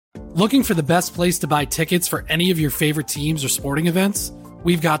Looking for the best place to buy tickets for any of your favorite teams or sporting events?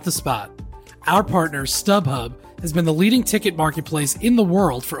 We've got the spot. Our partner, StubHub, has been the leading ticket marketplace in the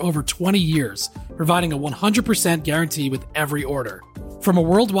world for over 20 years, providing a 100% guarantee with every order. From a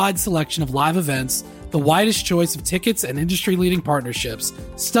worldwide selection of live events, the widest choice of tickets and industry-leading partnerships,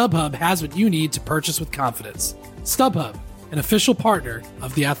 StubHub has what you need to purchase with confidence. StubHub, an official partner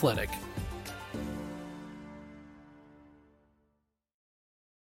of The Athletic.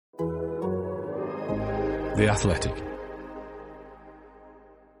 The Athletic.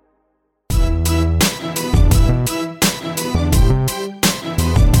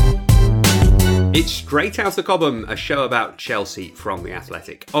 It's Straight Outta Cobham, a show about Chelsea from The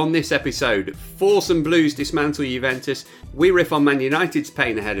Athletic. On this episode, Foursome Blues dismantle Juventus, we riff on Man United's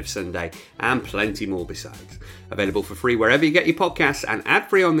pain ahead of Sunday, and plenty more besides. Available for free wherever you get your podcasts and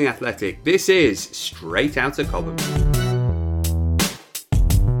ad-free on The Athletic. This is Straight Outta Cobham.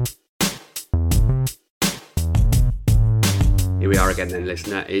 Here we are again then,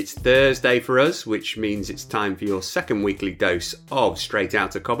 listener. It's Thursday for us, which means it's time for your second weekly dose of Straight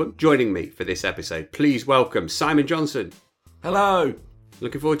Outta Cobham. Joining me for this episode, please welcome Simon Johnson. Hello.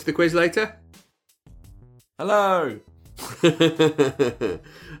 Looking forward to the quiz later? Hello.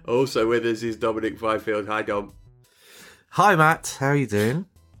 Also with us is Dominic Fifield. Hi, Dom. Hi, Matt. How are you doing?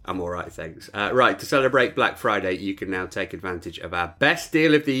 I'm all right, thanks. Right, to celebrate Black Friday, you can now take advantage of our best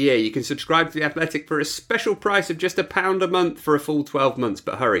deal of the year. You can subscribe to The Athletic for a special price of just £1 a month for a full 12 months.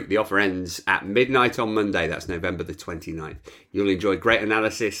 But hurry, the offer ends at midnight on Monday. That's November the 29th. You'll enjoy great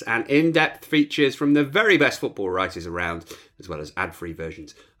analysis and in-depth features from the very best football writers around, as well as ad-free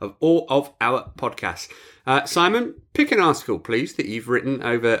versions of all of our podcasts. Simon, pick an article, please, that you've written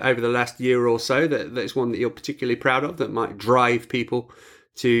over the last year or so that's one that you're particularly proud of, that might drive people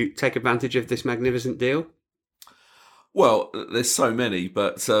to take advantage of this magnificent deal? Well, there's so many,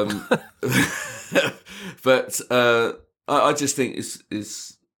 but I just think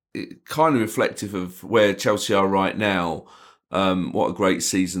it's kind of reflective of where Chelsea are right now. What a great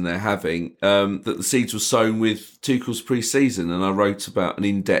season they're having. That the seeds were sown with Tuchel's pre-season, and I wrote about an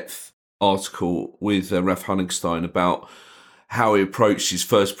in-depth article with Ralph Honigstein about how he approached his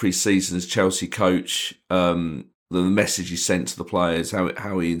first pre-season as Chelsea coach. The message he sent to the players,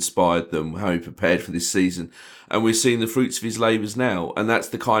 how he inspired them, how he prepared for this season. And we're seeing the fruits of his labours now. And that's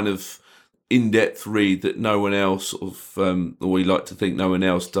the kind of in-depth read that no one else, or we like to think no one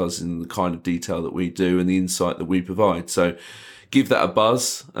else does in the kind of detail that we do and the insight that we provide. So give that a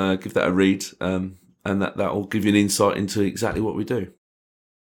buzz, give that a read, and that will give you an insight into exactly what we do.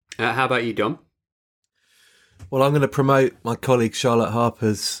 How about you, Dom? Well, I'm going to promote my colleague Charlotte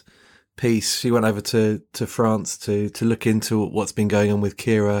Harper's piece. She went over to France to look into what's been going on with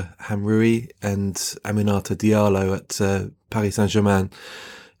Kira Hamroui and Aminata Diallo at Paris Saint-Germain,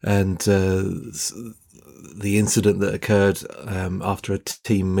 and the incident that occurred after a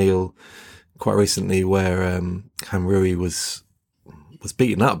team meal quite recently, where Hamroui was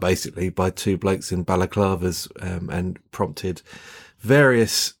beaten up basically by two blokes in balaclavas, and prompted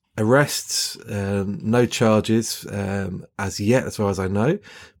various arrests, no charges as yet, as far as I know,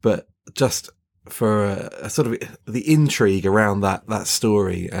 but just for a sort of the intrigue around that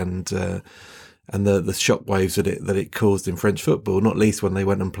story and the shockwaves that it caused in French football, not least when they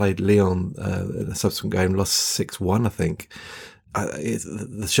went and played Lyon in a subsequent game, lost 6-1, I think.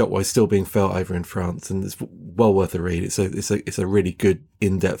 The shockwaves still being felt over in France, and it's well worth a read. It's a really good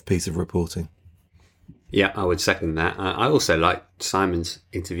in-depth piece of reporting. Yeah, I would second that. I also liked Simon's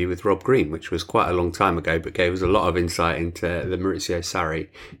interview with Rob Green, which was quite a long time ago, but gave us a lot of insight into the Maurizio Sarri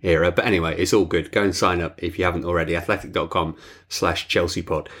era. But anyway, it's all good. Go and sign up if you haven't already.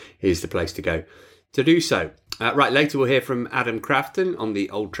 athletic.com/ChelseaPod is the place to go to do so. Right, later we'll hear from Adam Crafton on the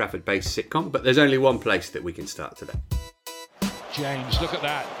Old Trafford-based sitcom, but there's only one place that we can start today. James, look at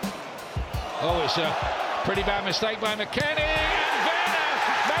that. Oh, it's a pretty bad mistake by McKennie, and Werner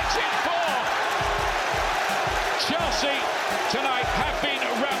makes it 4. Chelsea tonight have been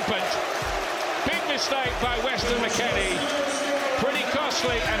rampant. Big mistake by Weston McKennie. Pretty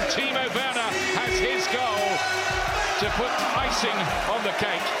costly, and Timo Werner has his goal to put icing on the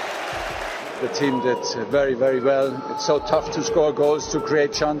cake. The team did very, very well. It's so tough to score goals, to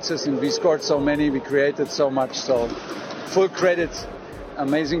create chances, and we scored so many, we created so much. So full credit,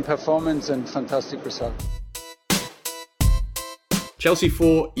 amazing performance and fantastic result. Chelsea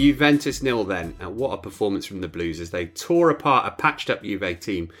 4, Juventus 0 then. And what a performance from the Blues as they tore apart a patched-up Juve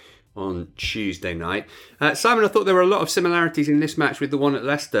team on Tuesday night. Simon, I thought there were a lot of similarities in this match with the one at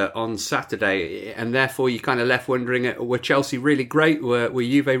Leicester on Saturday, and therefore you kind of left wondering, were Chelsea really great? Were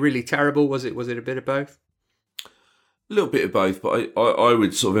Juve really terrible? Was it a bit of both? A little bit of both, but I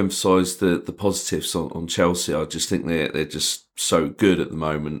would sort of emphasise the positives on Chelsea. I just think they're just so good at the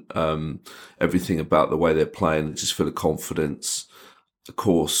moment. Everything about the way they're playing, they're just full of confidence. Of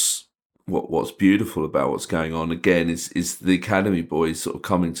course, what's beautiful about what's going on again is the academy boys sort of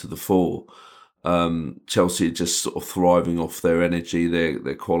coming to the fore. Chelsea are just sort of thriving off their energy,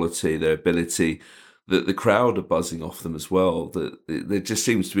 their quality, their ability. The crowd are buzzing off them as well. There just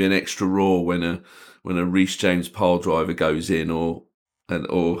seems to be an extra roar when a Reece James pile driver goes in or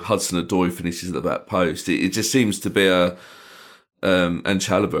Hudson-Odoi finishes at the back post. It just seems to be and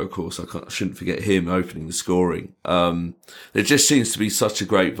Chalobah, of course, I shouldn't forget him opening the scoring. There just seems to be such a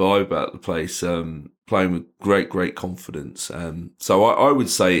great vibe about the place, playing with great confidence. So I would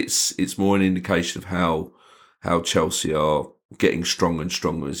say it's more an indication of how Chelsea are getting stronger and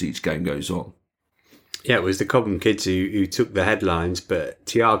stronger as each game goes on. Yeah, it was the Cobham kids who took the headlines, but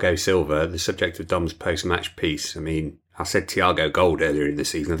Thiago Silva, the subject of Dom's post-match piece, I mean, I said Thiago Gold earlier in the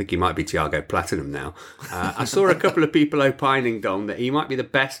season. I think he might be Thiago Platinum now. I saw a couple of people opining, Dom, that he might be the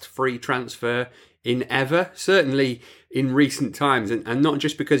best free transfer in ever, certainly in recent times, and not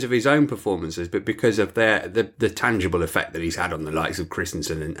just because of his own performances, but because of the tangible effect that he's had on the likes of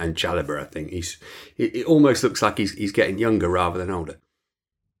Christensen and Chalobah. I think it almost looks like he's getting younger rather than older.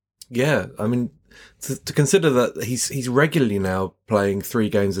 Yeah, I mean, to consider that he's regularly now playing 3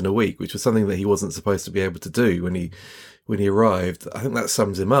 games in a week, which was something that he wasn't supposed to be able to do when he arrived. I think that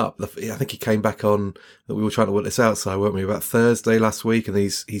sums him up. I think he came back on, we were trying to work this out, so weren't we, about Thursday last week, and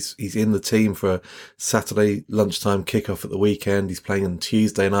he's in the team for a Saturday lunchtime kickoff at the weekend. He's playing on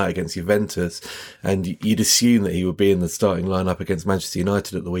Tuesday night against Juventus, and you'd assume that he would be in the starting lineup against Manchester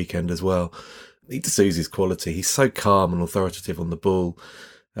United at the weekend as well. He just oozes quality. He's so calm and authoritative on the ball.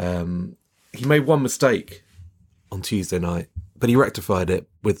 He made one mistake on Tuesday night, but he rectified it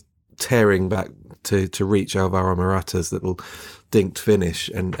with tearing back to reach Alvaro Morata's little dinked finish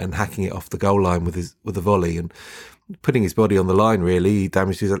and hacking it off the goal line with a volley and putting his body on the line. Really, he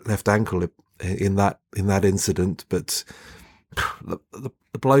damaged his left ankle in that incident. But the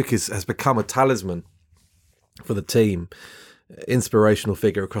bloke has become a talisman for the team, inspirational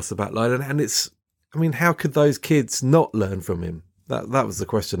figure across the back line, and it's. I mean, how could those kids not learn from him? That was the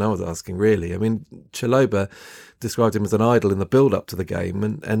question I was asking, really. I mean, Chalobah described him as an idol in the build-up to the game,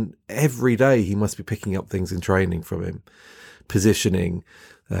 and every day he must be picking up things in training from him. Positioning,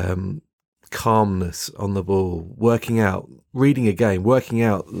 calmness on the ball, working out, reading a game, working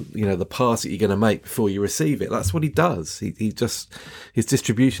out, the pass that you're going to make before you receive it. That's what he does. He just, his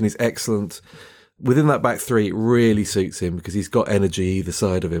distribution is excellent. Within that back three, it really suits him because he's got energy either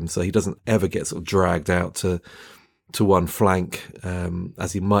side of him, so he doesn't ever get sort of dragged out to one flank,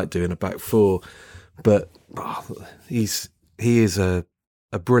 as he might do in a back four. But he is a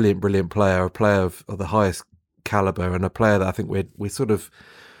brilliant player, a player of the highest calibre, and a player that I think we're sort of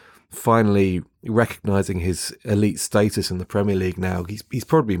finally recognising his elite status in the Premier League now. He's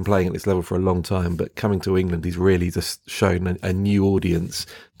probably been playing at this level for a long time, but coming to England, he's really just shown a new audience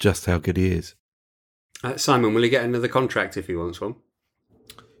just how good he is. Simon, will he get another contract if he wants one?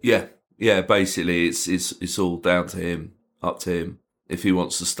 Yeah, basically it's all down to him, up to him. If he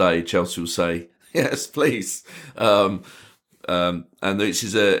wants to stay, Chelsea will say, yes, please. And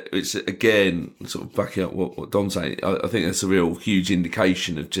it's again, sort of backing up what Dom's saying, I think that's a real huge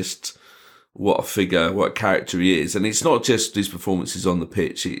indication of just what a figure, what a character he is. And it's not just his performances on the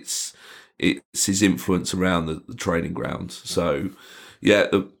pitch, it's his influence around the training ground. So, yeah,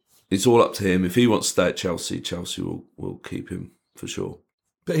 it's all up to him. If he wants to stay at Chelsea, Chelsea will keep him for sure.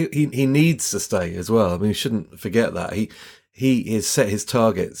 But he needs to stay as well. I mean, you shouldn't forget that. He has set his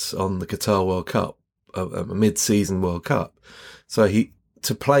targets on the Qatar World Cup, a mid-season World Cup. So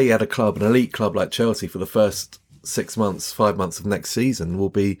to play at a club, an elite club like Chelsea for the first 5 months of next season will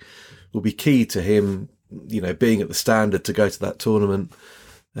be key to him, being at the standard to go to that tournament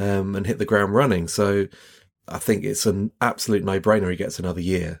and hit the ground running. So I think it's an absolute no-brainer he gets another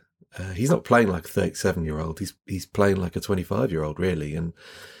year. He's not playing like a 37-year-old. He's playing like a 25-year-old, really. And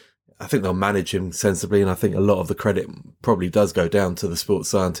I think they'll manage him sensibly. And I think a lot of the credit probably does go down to the sports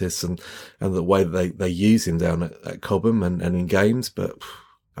scientists and the way that they use him down at Cobham and in games. But,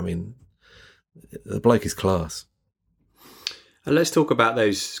 I mean, the bloke is class. Let's talk about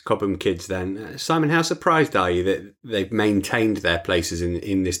those Cobham kids then. Simon, how surprised are you that they've maintained their places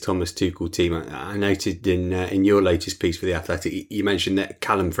in this Thomas Tuchel team? I noted in your latest piece for The Athletic, you mentioned that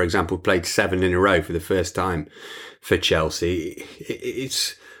Callum, for example, played 7 in a row for the first time for Chelsea.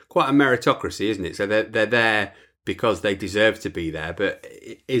 It's quite a meritocracy, isn't it? So they're there because they deserve to be there. But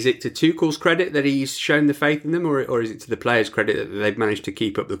is it to Tuchel's credit that he's shown the faith in them, or is it to the players' credit that they've managed to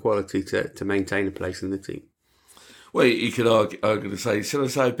keep up the quality to maintain a place in the team? Well, you could argue, I'm going to say, shall I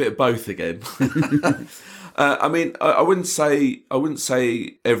say a bit of both again? I mean, I wouldn't say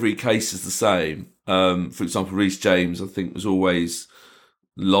every case is the same. For example, Reece James, I think, was always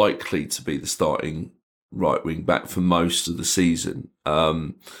likely to be the starting right wing back for most of the season,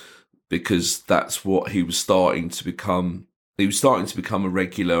 because that's what he was starting to become. He was starting to become a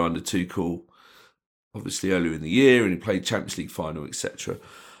regular under Tuchel, obviously earlier in the year, and he played Champions League final, etc.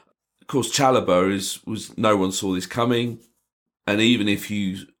 Of course, Chalobah was no one saw this coming, and even if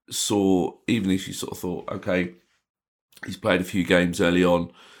you sort of thought, okay, he's played a few games early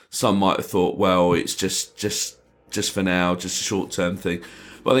on, some might have thought, well, it's just for now, just a short-term thing.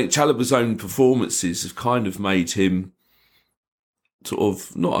 But I think Chalobah's own performances have kind of made him sort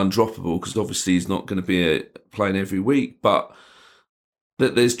of not undroppable, because obviously he's not going to be playing every week, but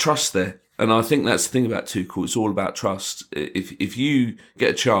that there's trust there. And I think that's the thing about Tuchel. It's all about trust. If you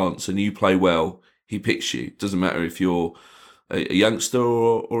get a chance and you play well, he picks you. It doesn't matter if you're a youngster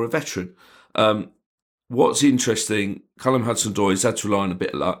or a veteran. What's interesting, Callum Hudson-Odoi's had to rely on a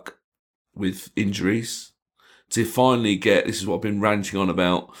bit of luck with injuries to finally get, this is what I've been ranting on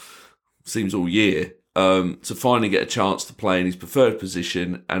about, seems all year, to finally get a chance to play in his preferred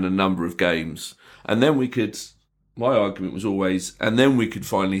position and a number of games. And then my argument was always, and then we could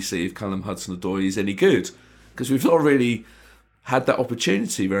finally see if Callum Hudson-Odoi is any good, because we've not really had that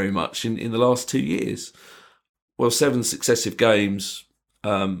opportunity very much in the last 2 years. Well, 7 successive games,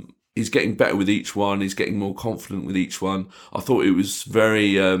 he's getting better with each one, he's getting more confident with each one. I thought it was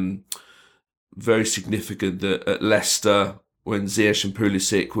very significant that at Leicester, when Ziyech and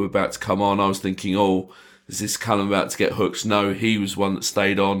Pulisic were about to come on, I was thinking, oh, is this Callum about to get hooked? No, he was one that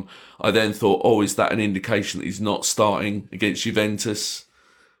stayed on. I then thought, oh, is that an indication that he's not starting against Juventus?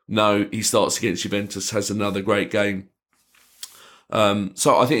 No, he starts against Juventus, has another great game.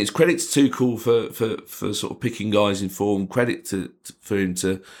 So I think it's credit to Tuchel for sort of picking guys in form, credit for him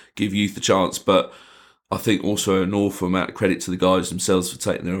to give youth a chance, but I think also an awful amount of credit to the guys themselves for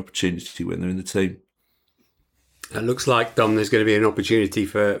taking their opportunity when they're in the team. It looks like, Dom, there's going to be an opportunity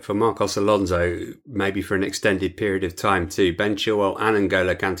for Marcos Alonso, maybe for an extended period of time too. Ben Chilwell and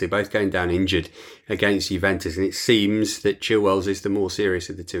N'Golo Kante both going down injured against Juventus, and it seems that Chilwell's is the more serious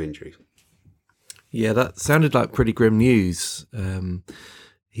of the two injuries. Yeah, that sounded like pretty grim news.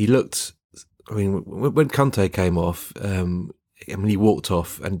 He looked, I mean, when Kante came off, he walked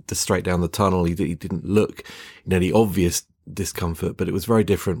off and just straight down the tunnel. He didn't look in any obvious discomfort, but it was very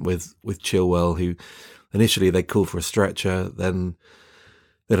different with Chilwell, who initially they called for a stretcher. Then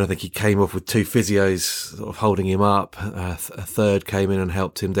I think he came off with 2 physios sort of holding him up. A third came in and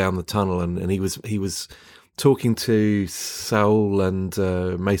helped him down the tunnel, and he was talking to Saul and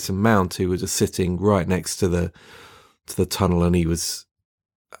Mason Mount, who were just sitting right next to the tunnel, and he was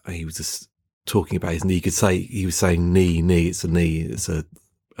just talking about his knee. He was saying knee, it's a knee. It's a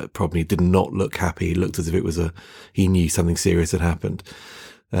probably did not look happy. He looked as if it was he knew something serious had happened.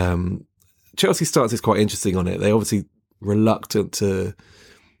 Chelsea stance is quite interesting on it. They're obviously reluctant to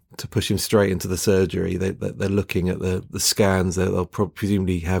push him straight into the surgery. They're looking at the scans. They'll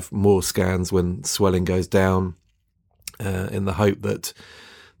presumably have more scans when swelling goes down, in the hope that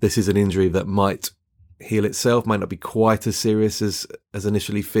this is an injury that might heal itself, might not be quite as serious as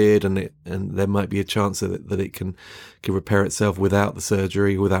initially feared, and there might be a chance that it can repair itself without the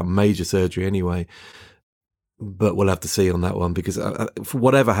surgery, without major surgery anyway. But we'll have to see on that one, because for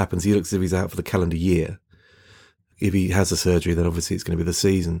whatever happens, he looks as if he's out for the calendar year. If he has a surgery, then obviously it's going to be the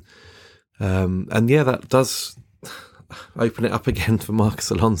season. And yeah, that does open it up again for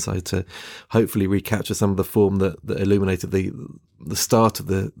Marcos Alonso to hopefully recapture some of the form that illuminated the start of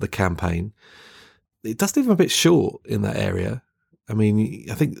the campaign. It does leave him a bit short in that area. I mean,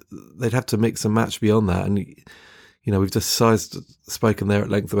 I think they'd have to mix and match beyond that. And, you know, we've just spoken there at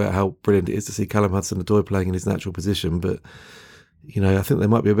length about how brilliant it is to see Callum Hudson-Odoi playing in his natural position. But, you know, I think there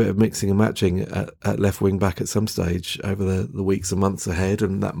might be a bit of mixing and matching at left wing back at some stage over the weeks and months ahead.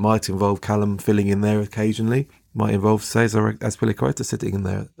 And that might involve Callum filling in there occasionally. Might involve Cesar Azpilicueta sitting in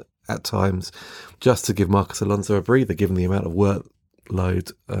there at times, just to give Marcos Alonso a breather, given the amount of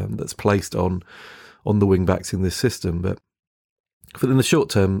workload that's placed on the wing backs in this system. But in the short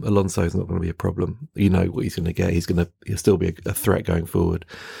term, Alonso is not going to be a problem. You know what he's going to get. He'll still be a threat going forward.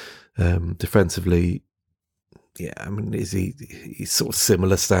 Defensively, yeah, I mean, he's sort of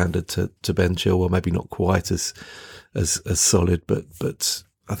similar standard to Ben Chilwell, maybe not quite as solid, but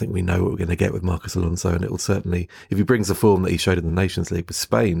I think we know what we're going to get with Marcos Alonso, and it will certainly, if he brings the form that he showed in the Nations League with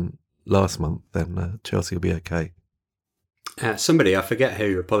Spain last month, then Chelsea will be okay. Somebody, I forget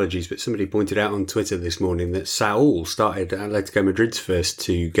who, apologies, but somebody pointed out on Twitter this morning that Saul started Atletico Madrid's first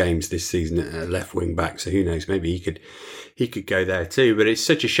 2 games this season at left wing back. So who knows? Maybe he could go there too. But it's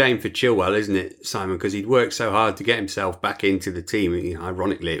such a shame for Chilwell, isn't it, Simon? Because he'd worked so hard to get himself back into the team.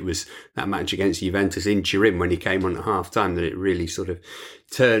 Ironically, it was that match against Juventus in Turin when he came on at half time that it really sort of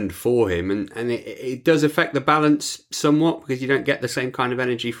turned for him, and it does affect the balance somewhat because you don't get the same kind of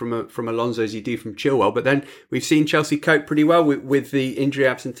energy from Alonso as you do from Chilwell. But then we've seen Chelsea cope pretty well with the injury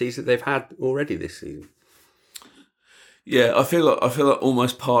absentees that they've had already this season. Yeah, I feel like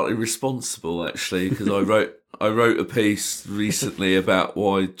almost partly responsible actually, because I wrote a piece recently about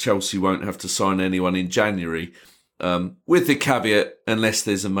why Chelsea won't have to sign anyone in January. With the caveat, unless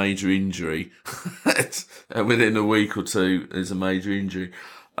there's a major injury, within a week or two, there's a major injury.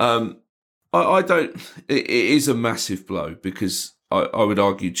 I don't. It is a massive blow because I would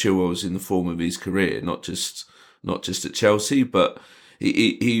argue Chilwell was in the form of his career, not just at Chelsea, but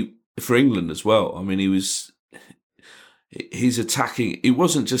he for England as well. I mean, he's attacking. He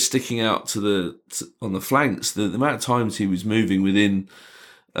wasn't just sticking out on the flanks. The amount of times he was moving within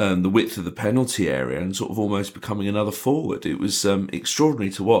the width of the penalty area and sort of almost becoming another forward. It was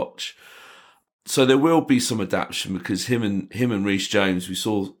extraordinary to watch. So there will be some adaptation because him and Reece James,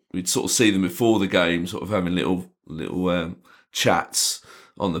 we'd sort of see them before the game, sort of having little chats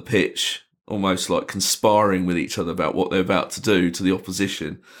on the pitch, almost like conspiring with each other about what they're about to do to the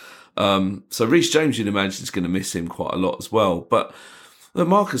opposition. So Reece James, you'd imagine, is going to miss him quite a lot as well. But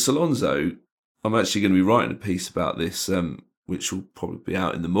Marcos Alonso, I'm actually going to be writing a piece about this, which will probably be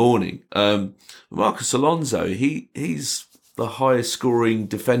out in the morning. Marcos Alonso, he's the highest scoring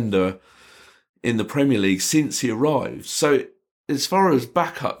defender in the Premier League since he arrived. So as far as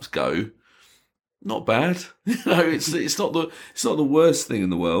backups go, not bad. It's not the worst thing in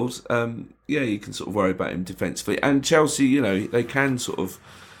the world. Yeah, you can sort of worry about him defensively. And Chelsea, they can sort of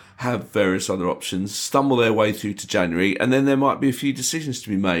have various other options, stumble their way through to January, and then there might be a few decisions to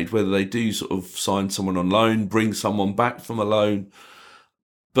be made, whether they do sort of sign someone on loan, bring someone back from a loan.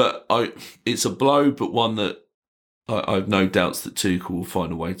 But it's a blow, but one that I have no doubts that Tuchel will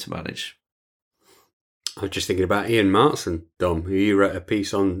find a way to manage. I was just thinking about Ian Martson, Dom, who you wrote a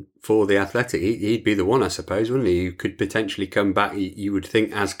piece on for The Athletic. He'd be the one, I suppose, wouldn't he? Who could potentially come back, you would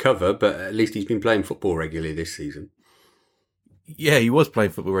think, as cover, but at least he's been playing football regularly this season. Yeah, he was playing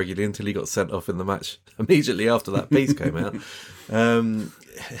football regularly until he got sent off in the match immediately after that piece came out.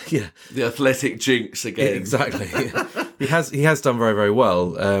 Yeah, the Athletic jinx again. Yeah, exactly. He has done very, very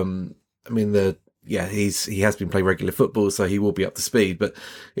well. I mean, he has been playing regular football, so he will be up to speed. But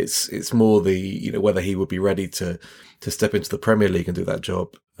it's more the whether he would be ready to step into the Premier League and do that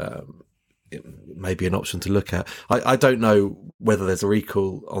job. It may be an option to look at. I don't know whether there's a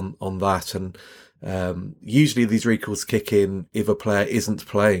recall on that, and usually these recalls kick in if a player isn't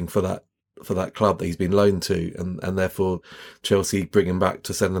playing for that club that he's been loaned to, and therefore Chelsea bring him back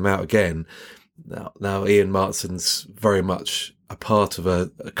to send them out again. Now Ian Martson's very much a part of a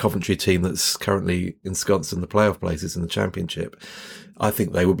Coventry team that's currently ensconced in the playoff places in the Championship. I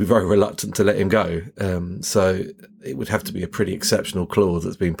think they would be very reluctant to let him go. So it would have to be a pretty exceptional clause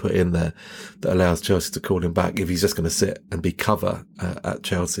that's been put in there that allows Chelsea to call him back if he's just going to sit and be cover at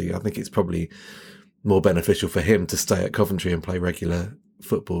Chelsea. I think it's probably more beneficial for him to stay at Coventry and play regular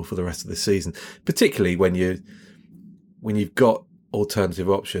football for the rest of the season, particularly when you've got alternative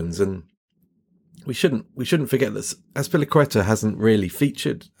options. And we shouldn't forget that Azpilicueta hasn't really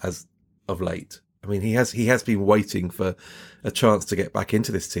featured as of late. I mean, he has been waiting for a chance to get back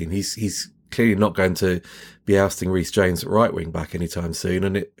into this team. He's clearly not going to be ousting Reece James at right wing back anytime soon,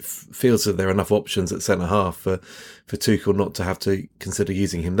 and it feels that there are enough options at centre half for Tuchel not to have to consider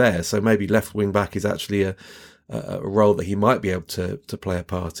using him there. So maybe left wing back is actually a role that he might be able to play a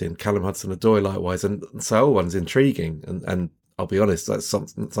part in. Callum Hudson-Odoi likewise, and Saul one's intriguing, and I'll be honest, that's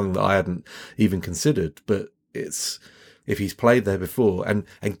something that I hadn't even considered, but it's, if he's played there before, and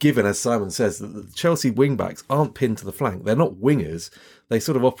given, as Simon says, that the Chelsea wing-backs aren't pinned to the flank, they're not wingers, they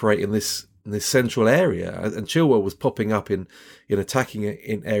sort of operate in this central area, and Chilwell was popping up in attacking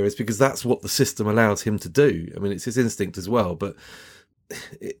in areas because that's what the system allows him to do. I mean, it's his instinct as well, but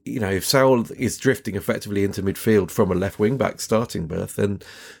if Saul is drifting effectively into midfield from a left wing-back starting berth, then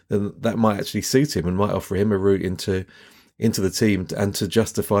that might actually suit him and might offer him a route into the team and to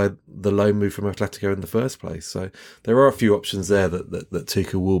justify the loan move from Atletico in the first place. So there are a few options there that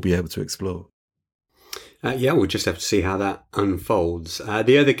Tuchel will be able to explore. We'll just have to see how that unfolds.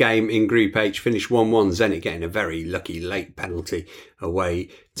 The other game in Group H finished 1-1, Zenit getting a very lucky late penalty away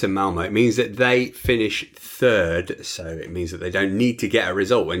to Malmo. It means that they finish third, so it means that they don't need to get a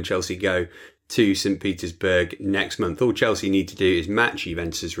result when Chelsea go to St. Petersburg next month. All Chelsea need to do is match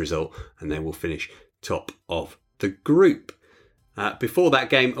Juventus' result and they will finish top of the group. Before that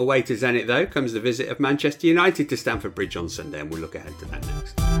game away to Zenit, though, comes the visit of Manchester United to Stamford Bridge on Sunday, and we'll look ahead to that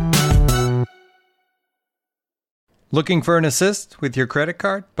next. Looking for an assist with your credit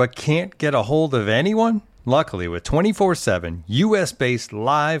card, but can't get a hold of anyone? Luckily, with 24/7 US-based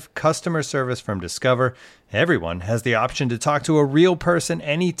live customer service from Discover, everyone has the option to talk to a real person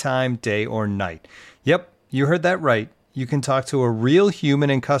anytime, day or night. Yep, you heard that right. You can talk to a real human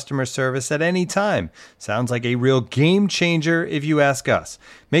in customer service at any time. Sounds like a real game changer if you ask us.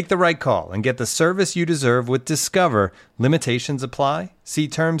 Make the right call and get the service you deserve with Discover. Limitations apply. See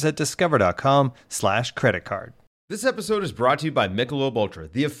terms at discover.com/creditcard. This episode is brought to you by Michelob Ultra,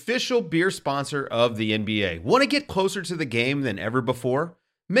 the official beer sponsor of the NBA. Want to get closer to the game than ever before?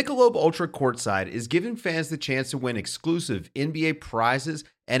 Michelob Ultra Courtside is giving fans the chance to win exclusive NBA prizes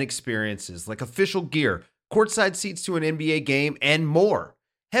and experiences like official gear, courtside seats to an NBA game, and more.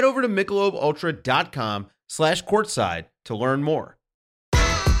 Head over to MichelobUltra.com/courtside to learn more.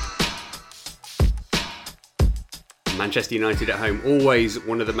 Manchester United at home, always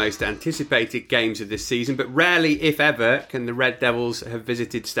one of the most anticipated games of this season, but rarely, if ever, can the Red Devils have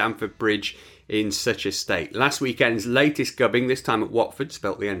visited Stamford Bridge in such a state. Last weekend's latest gubbing, this time at Watford,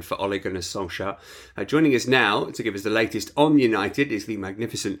 spelt the end for Ole Gunnar Solskjaer. Joining us now to give us the latest on United is the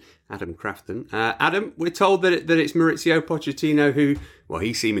magnificent Adam Crafton. Adam, we're told that it's Mauricio Pochettino who, well,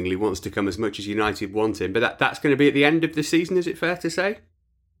 he seemingly wants to come as much as United want him, but that's going to be at the end of the season, is it fair to say?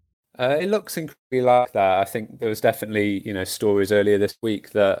 It looks incredibly like that. I think there was definitely, stories earlier this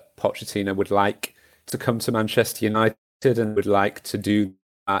week that Pochettino would like to come to Manchester United and would like to do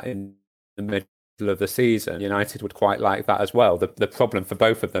that in the middle of the season. United would quite like that as well. The problem for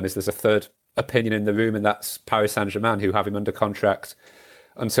both of them is there's a third opinion in the room, and that's Paris Saint-Germain, who have him under contract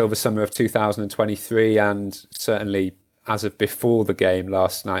until the summer of 2023, and certainly as of before the game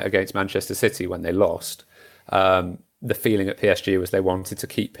last night against Manchester City when they lost, the feeling at PSG was they wanted to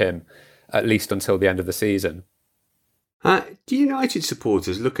keep him at least until the end of the season. Do United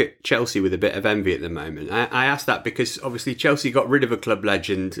supporters look at Chelsea with a bit of envy at the moment? I ask that because obviously Chelsea got rid of a club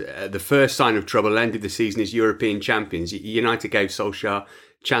legend. The first sign of trouble, ended the season as European champions. United gave Solskjaer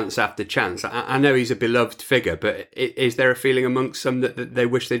chance after chance. I know he's a beloved figure, but is there a feeling amongst some that they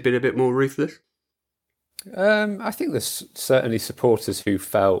wish they'd been a bit more ruthless? I think there's certainly supporters who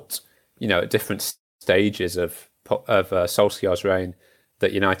felt, at different stages of Solskjaer's reign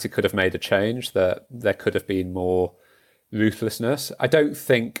that United could have made a change, that there could have been more ruthlessness. I don't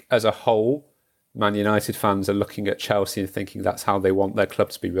think as a whole Man United fans are looking at Chelsea and thinking that's how they want their club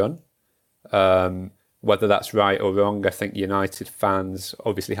to be run. Whether that's right or wrong, I think United fans,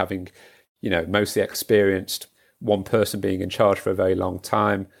 obviously having, mostly experienced one person being in charge for a very long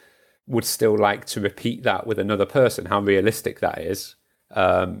time, would still like to repeat that with another person. How realistic that is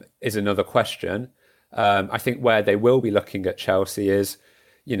another question. I think where they will be looking at Chelsea is,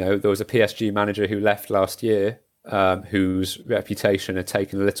 there was a PSG manager who left last year, whose reputation had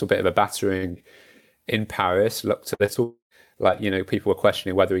taken a little bit of a battering in Paris, looked a little like, people were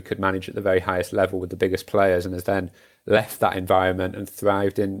questioning whether he could manage at the very highest level with the biggest players, and has then left that environment and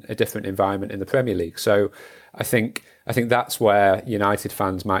thrived in a different environment in the Premier League. So I think that's where United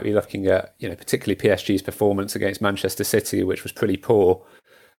fans might be looking at, particularly PSG's performance against Manchester City, which was pretty poor,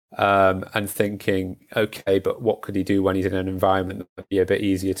 and thinking, okay, but what could he do when he's in an environment that would be a bit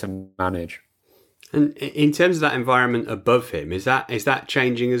easier to manage? And in terms of that environment above him, is that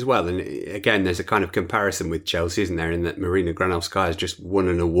changing as well? And again, there's a kind of comparison with Chelsea, isn't there, in that Marina Granovskaya has just won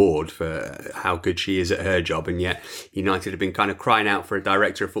an award for how good she is at her job, and yet United have been kind of crying out for a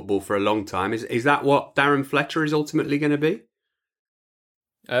director of football for a long time. Is that what Darren Fletcher is ultimately going to be?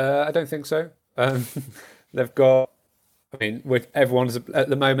 I don't think so. They've got... everyone's at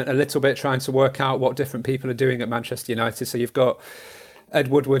the moment a little bit trying to work out what different people are doing at Manchester United. So you've got Ed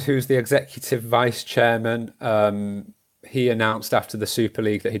Woodward, who's the executive vice chairman. He announced after the Super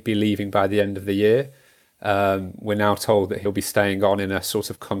League that he'd be leaving by the end of the year. We're now told that he'll be staying on in a sort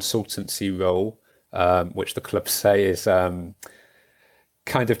of consultancy role, which the club say is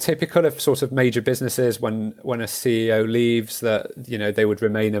kind of typical of sort of major businesses. When a CEO leaves, that they would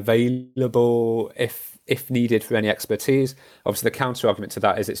remain available if needed for any expertise. Obviously, the counter argument to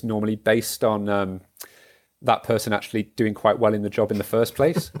that is it's normally based on that person actually doing quite well in the job in the first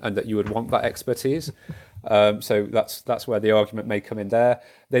place, and that you would want that expertise. So that's where the argument may come in there.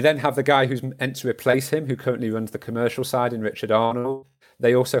 They then have the guy who's meant to replace him, who currently runs the commercial side, in Richard Arnold.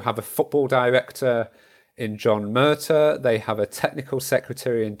 They also have a football director in John Murta. They have a technical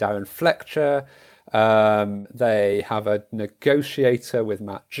secretary in Darren Fletcher. They have a negotiator with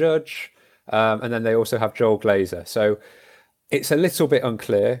Matt Judge. And then they also have Joel Glazer. So it's a little bit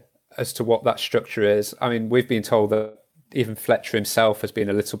unclear as to what that structure is. I mean, we've been told that even Fletcher himself has been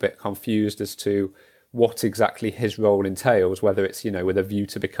a little bit confused as to what exactly his role entails, whether it's, with a view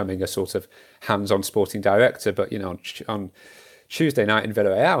to becoming a sort of hands-on sporting director. But, on Tuesday night in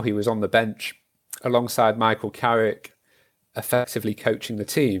Villarreal, he was on the bench alongside Michael Carrick, effectively coaching the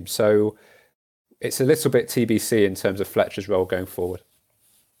team. So it's a little bit TBC in terms of Fletcher's role going forward.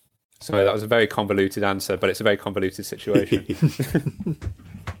 So that was a very convoluted answer, but it's a very convoluted situation. You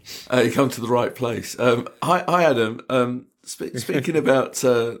come to the right place. Hi, Adam. Speaking about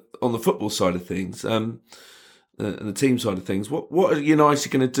on the football side of things, and the team side of things, what are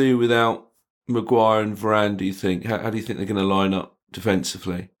United going to do without Maguire and Varane, do you think? How do you think they're going to line up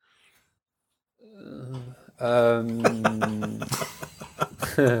defensively? Good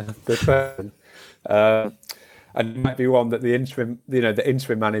question. And it might be one that the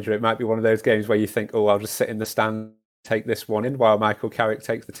interim manager, it might be one of those games where you think, I'll just sit in the stand, take this one in while Michael Carrick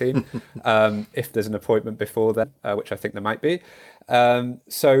takes the team, if there's an appointment before then, which I think there might be.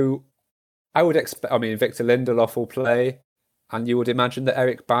 So I would expect, Victor Lindelof will play, and you would imagine that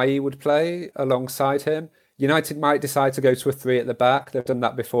Eric Bailly would play alongside him. United might decide to go to a 3 at the back. They've done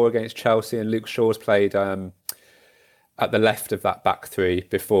that before against Chelsea, and Luke Shaw's played at the left of that back 3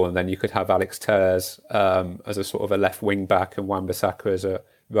 before, and then you could have Alex Telles as a sort of a left wing back and Wan-Bissaka as a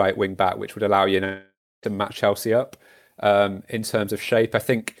right wing back, which would allow to match Chelsea up in terms of shape. I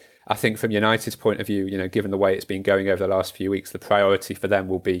think from United's point of view, given the way it's been going over the last few weeks, the priority for them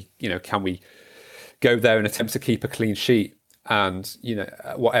will be, can we go there and attempt to keep a clean sheet? And,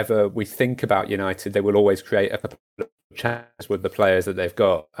 whatever we think about United, they will always create a couple of chances with the players that they've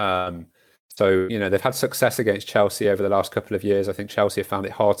got. So, they've had success against Chelsea over the last couple of years. I think Chelsea have found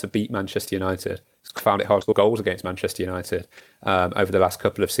it hard to beat Manchester United. Found it hard to score goals against Manchester United over the last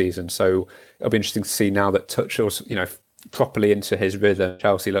couple of seasons. So it'll be interesting to see now that Tuchel's, properly into his rhythm.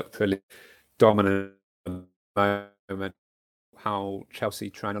 Chelsea look pretty dominant at the moment. How Chelsea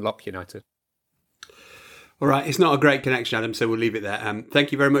trying to lock United. All right, it's not a great connection, Adam, so we'll leave it there.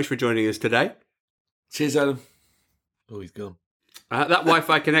 Thank you very much for joining us today. Cheers, Adam. Oh, he's gone. That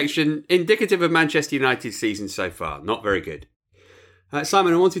Wi-Fi connection, indicative of Manchester United's season so far. Not very good.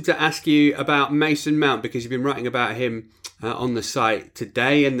 Simon, I wanted to ask you about Mason Mount, because you've been writing about him on the site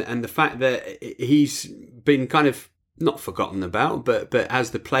today, and the fact that he's been kind of not forgotten about, but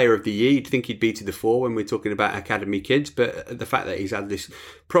as the player of the year, you'd think he'd be to the fore when we're talking about academy kids. But the fact that he's had this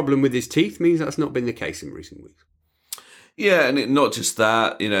problem with his teeth means that's not been the case in recent weeks. Yeah, and not just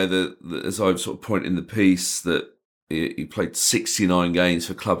that, as I've sort of pointed in the piece, that he played 69 games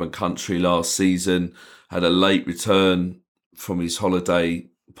for club and country last season, had a late return from his holiday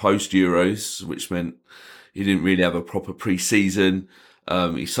post-Euros, which meant he didn't really have a proper pre-season.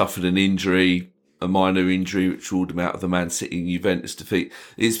 He suffered an injury, a minor injury, which ruled him out of the Man City and Juventus defeat.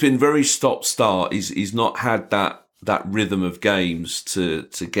 It's been very stop-start. He's not had that rhythm of games to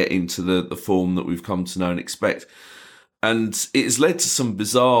get into the form that we've come to know and expect. And it's led to some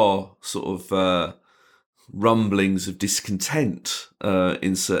bizarre sort of rumblings of discontent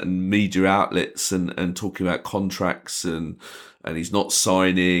in certain media outlets and talking about contracts and he's not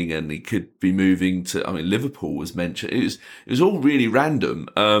signing and he could be moving to, Liverpool was mentioned. It was all really random.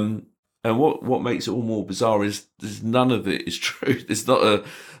 And what makes it all more bizarre is none of it is true.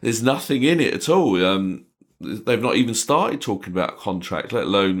 There's nothing in it at all. They've not even started talking about a contract, let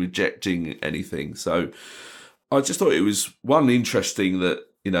alone rejecting anything. So I just thought it was interesting that,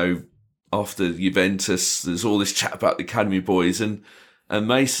 after Juventus, there's all this chat about the academy boys, and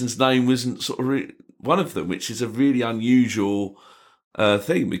Mason's name wasn't sort of one of them, which is a really unusual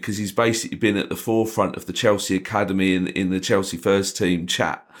thing, because he's basically been at the forefront of the Chelsea academy in the Chelsea first team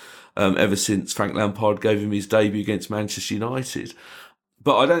chat ever since Frank Lampard gave him his debut against Manchester United.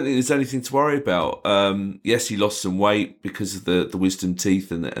 But I don't think there's anything to worry about. Yes, he lost some weight because of the wisdom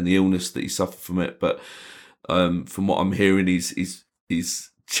teeth and the illness that he suffered from it. But from what I'm hearing, he's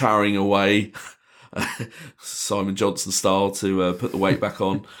charring away, Simon Johnson style, to put the weight back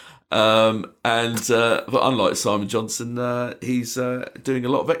on. But unlike Simon Johnson, he's doing a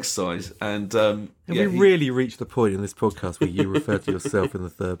lot of exercise. And we really reached the point in this podcast where you refer to yourself in the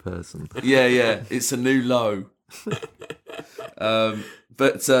third person. Yeah, it's a new low.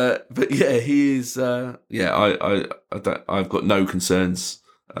 But yeah, he is. I've got no concerns.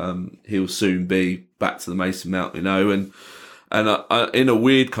 He'll soon be back to the Mason Mount, and I, in a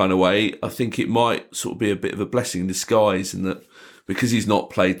weird kind of way, I think it might sort of be a bit of a blessing in disguise, in that because he's not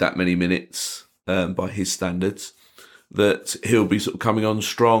played that many minutes by his standards, that he'll be sort of coming on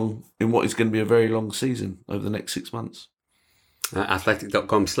strong in what is going to be a very long season over the next 6 months.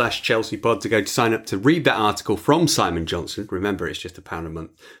 Athletic.com/ChelseaPod to go to sign up to read that article from Simon Johnson. Remember, it's just £1 a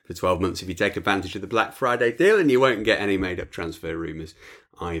month for 12 months if you take advantage of the Black Friday deal, and you won't get any made-up transfer rumours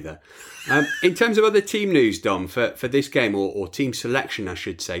either. In terms of other team news, Dom, for this game, or team selection, I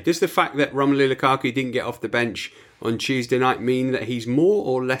should say, does the fact that Romelu Lukaku didn't get off the bench on Tuesday night mean that he's more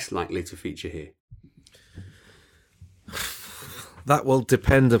or less likely to feature here? That will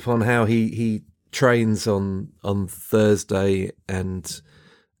depend upon how he trains on Thursday and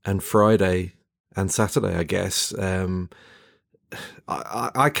Friday and Saturday, I guess.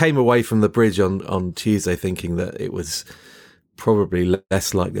 I came away from the bridge on Tuesday thinking that it was probably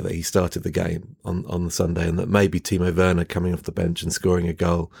less likely that he started the game on the Sunday, and that maybe Timo Werner coming off the bench and scoring a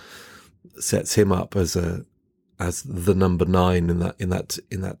goal sets him up as the number 9 in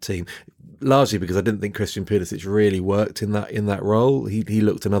that team. Largely because I didn't think Christian Pulisic really worked in that role. He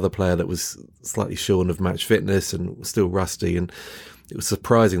looked another player that was slightly shorn of match fitness and was still rusty, and it was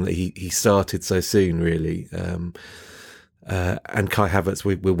surprising that he started so soon, really. And Kai Havertz,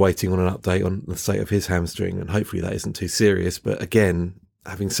 we're waiting on an update on the state of his hamstring, and hopefully that isn't too serious. But again,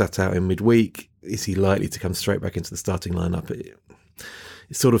 having sat out in midweek, is he likely to come straight back into the starting lineup? It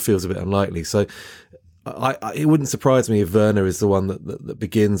sort of feels a bit unlikely. So it wouldn't surprise me if Werner is the one that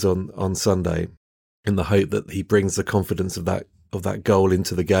begins on Sunday, in the hope that he brings the confidence of that goal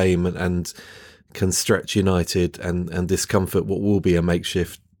into the game and can stretch United and discomfort what will be a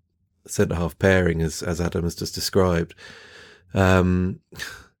makeshift centre-half pairing, as Adam has just described. But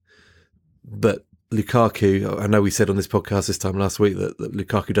Lukaku, I know we said on this podcast this time last week that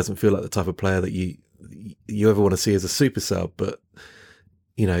Lukaku doesn't feel like the type of player that you ever want to see as a super sub, but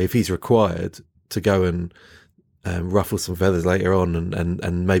if he's required to go and ruffle some feathers later on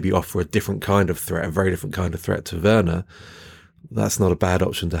and maybe offer a different kind of threat, a very different kind of threat to Werner, that's not a bad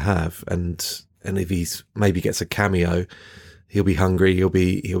option to have. And if he's maybe gets a cameo, he'll be hungry, he'll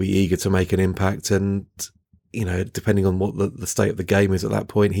be eager to make an impact, and depending on what the state of the game is at that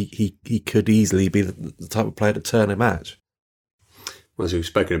point, he could easily be the type of player to turn a match. Well, as we've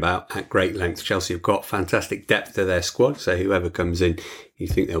spoken about at great length, Chelsea have got fantastic depth to their squad, so whoever comes in, you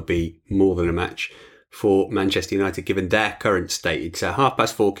think there'll be more than a match for Manchester United given their current state. It's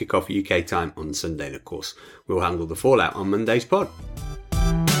 4:30 kickoff UK time on Sunday, and of course we'll handle the fallout on Monday's pod.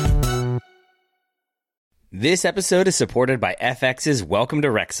 This episode is supported by FX's Welcome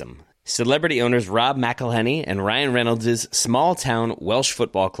to Wrexham. Celebrity owners Rob McElhenney and Ryan Reynolds' small-town Welsh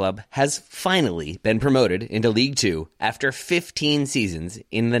football club has finally been promoted into League Two after 15 seasons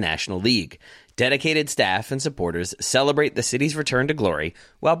in the National League. Dedicated staff and supporters celebrate the city's return to glory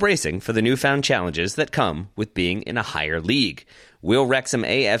while bracing for the newfound challenges that come with being in a higher league. Will Wrexham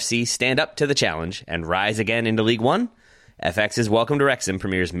AFC stand up to the challenge and rise again into League One? FX's Welcome to Wrexham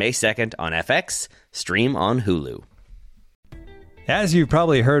premieres May 2nd on FX, stream on Hulu. As you've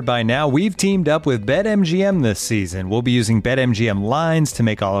probably heard by now, we've teamed up with BetMGM this season. We'll be using BetMGM lines to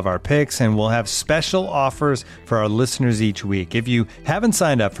make all of our picks, and we'll have special offers for our listeners each week. If you haven't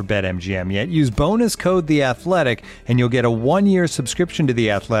signed up for BetMGM yet, use bonus code The Athletic, and you'll get a 1-year subscription to The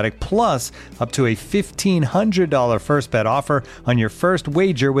Athletic, plus up to a $1,500 first bet offer on your first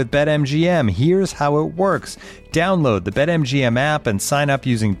wager with BetMGM. Here's how it works. Download the BetMGM app and sign up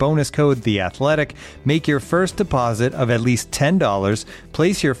using bonus code The Athletic. Make your first deposit of at least $10.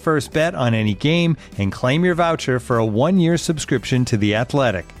 Place your first bet on any game and claim your voucher for a 1-year subscription to The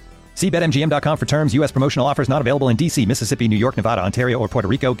Athletic. See BetMGM.com for terms. U.S. promotional offers not available in D.C., Mississippi, New York, Nevada, Ontario, or Puerto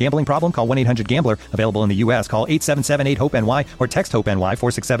Rico. Gambling problem? Call 1-800-GAMBLER. Available in the U.S. Call 877-8-HOPE-NY or text HOPE-NY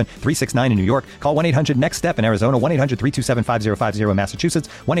 467-369 in New York. Call 1-800-NEXT-STEP in Arizona. 1-800-327-5050 in Massachusetts.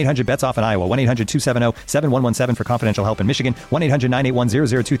 1-800-BETS-OFF in Iowa. 1-800-270-7117 for confidential help in Michigan.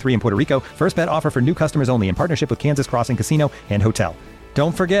 1-800-981-0023 in Puerto Rico. First bet offer for new customers only in partnership with Kansas Crossing Casino and Hotel.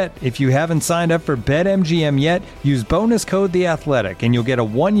 Don't forget, if you haven't signed up for BetMGM yet, use bonus code The Athletic, and you'll get a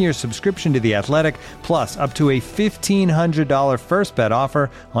 1-year subscription to The Athletic, plus up to a $1,500 first bet offer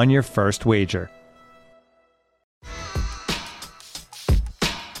on your first wager.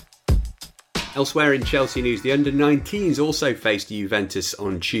 Elsewhere in Chelsea news, the under-19s also faced Juventus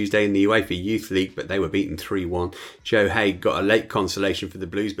on Tuesday in the UEFA Youth League, but they were beaten 3-1. Joe Haig got a late consolation for the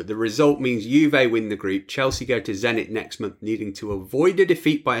Blues, but the result means Juve win the group. Chelsea go to Zenit next month, needing to avoid a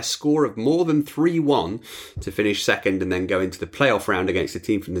defeat by a score of more than 3-1 to finish second and then go into the playoff round against a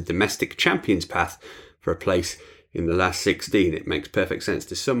team from the domestic champions path for a place in the last 16. It makes perfect sense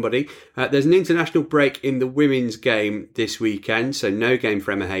to somebody. There's an international break in the women's game this weekend, so no game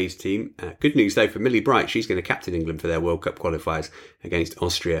for Emma Hayes' team. Good news though for Millie Bright, she's going to captain England for their World Cup qualifiers against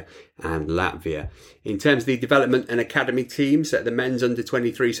Austria and Latvia. In terms of the development and academy teams, the men's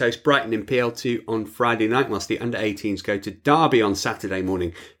under-23s host Brighton in PL2 on Friday night, whilst the under-18s go to Derby on Saturday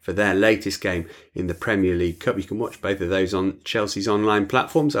morning for their latest game in the Premier League Cup. You can watch both of those on Chelsea's online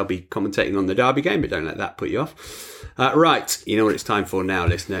platforms. I'll be commentating on the Derby game, but don't let that put you off. Right, you know what it's time for now,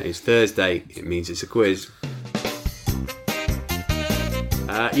 listener. It's Thursday. It means it's a quiz.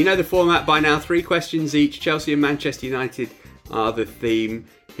 You know the format by now. 3 questions each. Chelsea and Manchester United are the theme.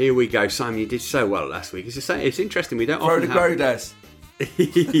 Here we go. Simon, you did so well last week. It's interesting. We don't often have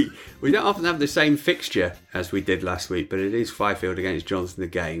the same fixture as we did last week, but it is Fifield against Johnson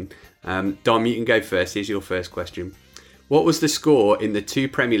again. Dom, you can go first. Here's your first question. What was the score in the 2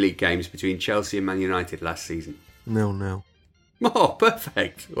 Premier League games between Chelsea and Man United last season? 0-0. Oh,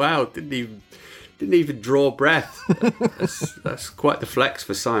 perfect. Wow, didn't even draw breath. That's quite the flex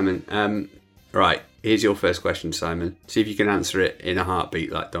for Simon. Right, here's your first question, Simon. See if you can answer it in a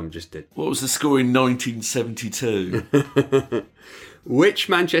heartbeat like Dom just did. What was the score in 1972? Which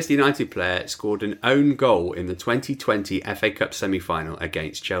Manchester United player scored an own goal in the 2020 FA Cup semi-final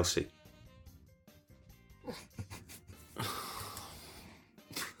against Chelsea?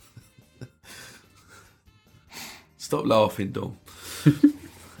 Stop laughing, Dom.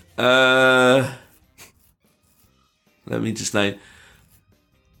 Let me just name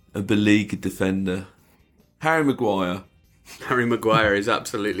a beleaguered defender. Harry Maguire. Harry Maguire is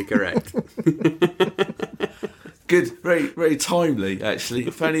absolutely correct. Good, very, very timely, actually.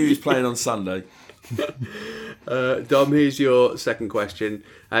 If only he was playing on Sunday. Dom, here's your second question.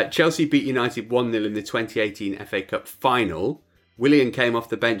 Chelsea beat United 1-0 in the 2018 FA Cup final. Willian came off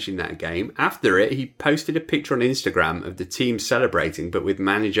the bench in that game. After it, he posted a picture on Instagram of the team celebrating, but with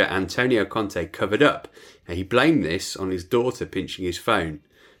manager Antonio Conte covered up. He blamed this on his daughter pinching his phone.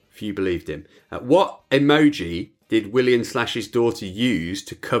 Few believed him. What emoji did Willian/his daughter use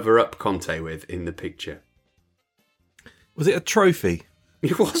to cover up Conte with in the picture? Was it a trophy?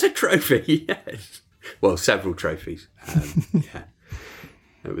 It was a trophy, yes. Well, several trophies. Yeah.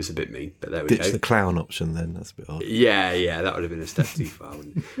 It was a bit mean, but there we go. Ditch the clown option then, that's a bit odd. Yeah, that would have been a step too far,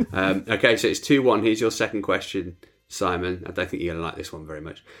 wouldn't it? Okay, so it's 2-1. Here's your second question, Simon. I don't think you're going to like this one very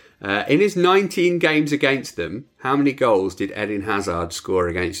much. In his 19 games against them, how many goals did Eden Hazard score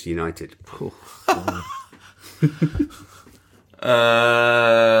against United?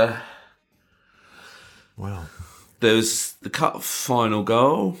 Wow. There was the cup final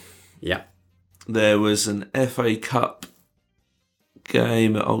goal. Yeah. There was an FA Cup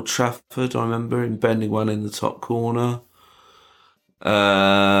game at Old Trafford, I remember, in bending one in the top corner.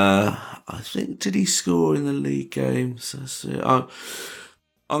 I think, did he score in the league games?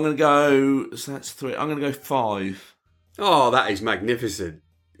 I'm going to go, so that's 3. I'm going to go 5. Oh, that is magnificent.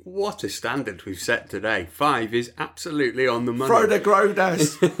 What a standard we've set today. 5 is absolutely on the money. Frode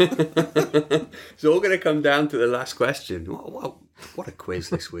Grodas. It's all going to come down to the last question. What a quiz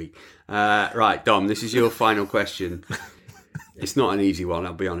this week. Right, Dom, this is your final question. It's not an easy one,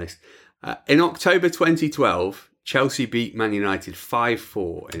 I'll be honest. In October 2012, Chelsea beat Man United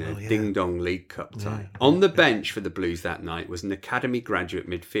 5-4 in a ding-dong League Cup tie. On the bench for the Blues that night was an academy graduate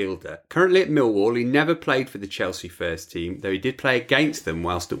midfielder. Currently at Millwall, he never played for the Chelsea first team, though he did play against them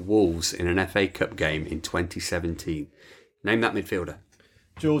whilst at Wolves in an FA Cup game in 2017. Name that midfielder.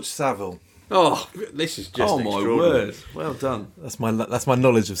 George Saville. Oh, this is just my word! Well done. That's my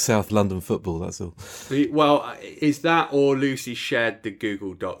knowledge of South London football. That's all. Well, is that or Lucy shared the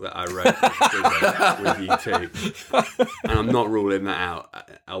Google Doc that I wrote with you too? And I'm not ruling that out.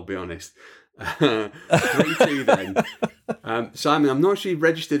 I'll be honest. 3-2 then. Simon, I'm not sure you've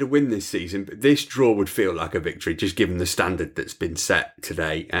registered a win this season, but this draw would feel like a victory, just given the standard that's been set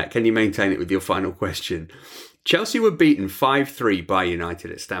today. Can you maintain it with your final question? Chelsea were beaten 5-3 by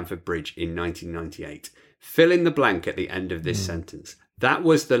United at Stamford Bridge in 1998. Fill in the blank at the end of this sentence. That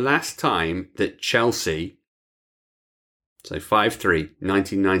was the last time that Chelsea... So 5-3,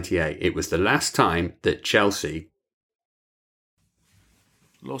 1998. It was the last time that Chelsea...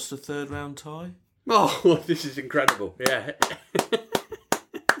 Lost a third round tie? Oh, this is incredible. Yeah.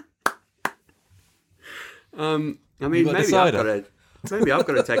 I mean, maybe I've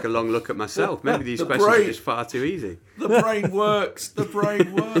got to take a long look at myself. Maybe these questions are just far too easy. The brain works.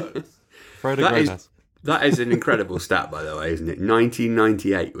 That is an incredible stat, by the way, isn't it?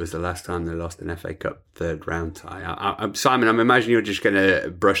 1998 was the last time they lost an FA Cup third round tie. Simon, I'm imagining you're just going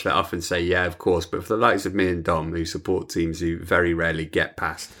to brush that off and say, yeah, of course. But for the likes of me and Dom, who support teams who very rarely get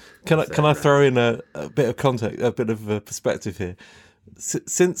past... Can I throw in a bit of context, a bit of a perspective here?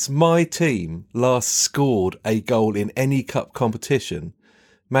 Since my team last scored a goal in any cup competition,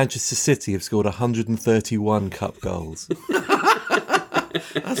 Manchester City have scored 131 cup goals.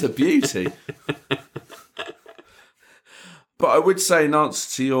 That's a beauty. But I would say, in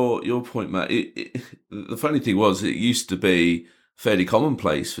answer to your point, Matt, the funny thing was, it used to be fairly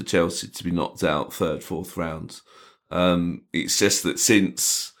commonplace for Chelsea to be knocked out third, fourth rounds. It's just that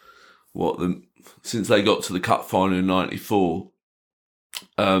since they got to the cup final in '94,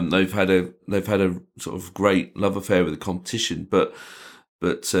 they've had a sort of great love affair with the competition. But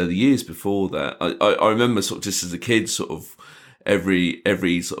the years before that, I remember sort of just as a kid, sort of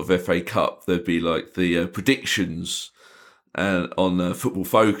every sort of FA Cup, there'd be like the predictions on Football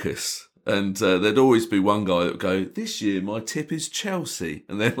Focus. And there'd always be one guy that would go, "This year my tip is Chelsea,"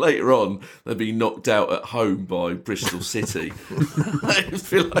 and then later on they'd be knocked out at home by Bristol City. I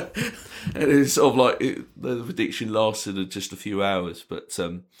feel like it's sort of like the prediction lasted just a few hours, but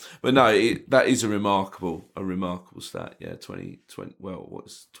no, that is a remarkable stat. Yeah, 20. Well,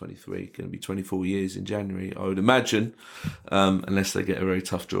 what's 23? Going to be 24 years in January, I would imagine, unless they get a very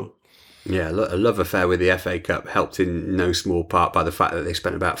tough draw. Yeah, a love affair with the FA Cup helped in no small part by the fact that they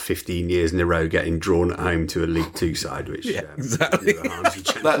spent about 15 years in a row getting drawn at home to a League Two side, which exactly.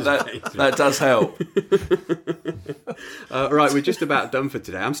 that does help. Right, we're just about done for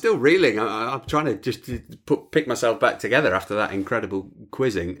today. I'm still reeling. I'm trying to just pick myself back together after that incredible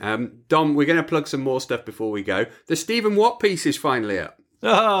quizzing. Dom, we're going to plug some more stuff before we go. The Stephen Watt piece is finally up.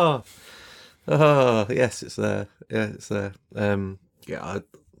 Oh, yes, it's there. Yeah, it's there.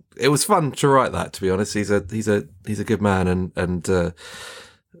 It was fun to write that, to be honest. He's a good man and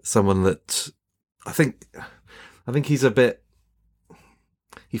someone that I think he's a bit.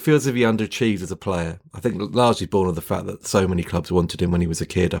 He feels as if he underachieved as a player. I think largely born of the fact that so many clubs wanted him when he was a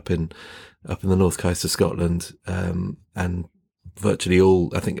kid up in the north coast of Scotland, and virtually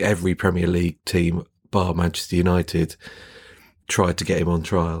all, I think every Premier League team bar Manchester United tried to get him on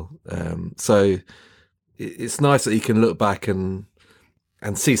trial. So it's nice that he can look back and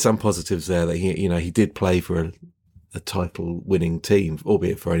see some positives there, that he did play for a title-winning team,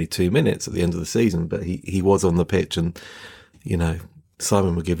 albeit for only 2 minutes at the end of the season, but he was on the pitch, and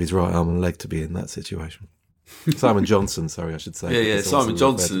Simon would give his right arm and leg to be in that situation. Simon Johnson, sorry, I should say. Yeah, Simon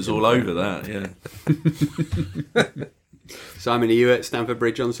Johnson is all over that. Yeah. Simon, are you at Stamford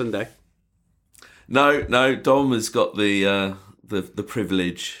Bridge on Sunday? No. Dom has got the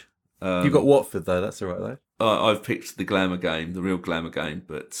privilege. You've got Watford though. That's all right though. I've picked the glamour game, the real glamour game,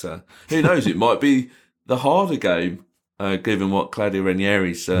 but who knows? It might be the harder game, given what Claudio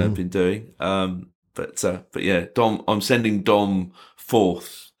Ranieri's been doing. But yeah, Dom. I'm sending Dom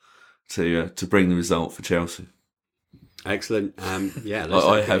fourth to bring the result for Chelsea. Excellent. Yeah,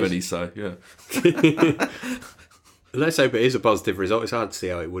 I have any say. Yeah. Let's hope it is a positive result. It's hard to see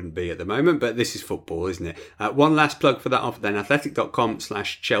how it wouldn't be at the moment, but this is football, isn't it? One last plug for that offer then,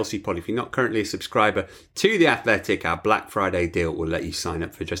 athletic.com/ChelseaPod. If you're not currently a subscriber to The Athletic, our Black Friday deal will let you sign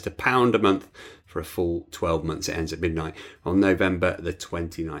up for just £1 a month for a full 12 months. It ends at midnight on November the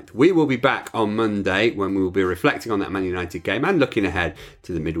 29th. We will be back on Monday when we will be reflecting on that Man United game and looking ahead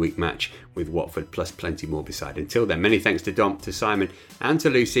to the midweek match with Watford, plus plenty more beside. Until then, many thanks to Dom, to Simon and to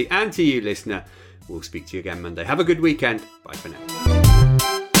Lucy, and to you, listener. We'll speak to you again Monday. Have a good weekend. Bye for now.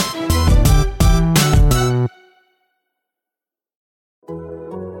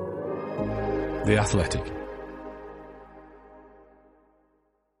 The Athletic.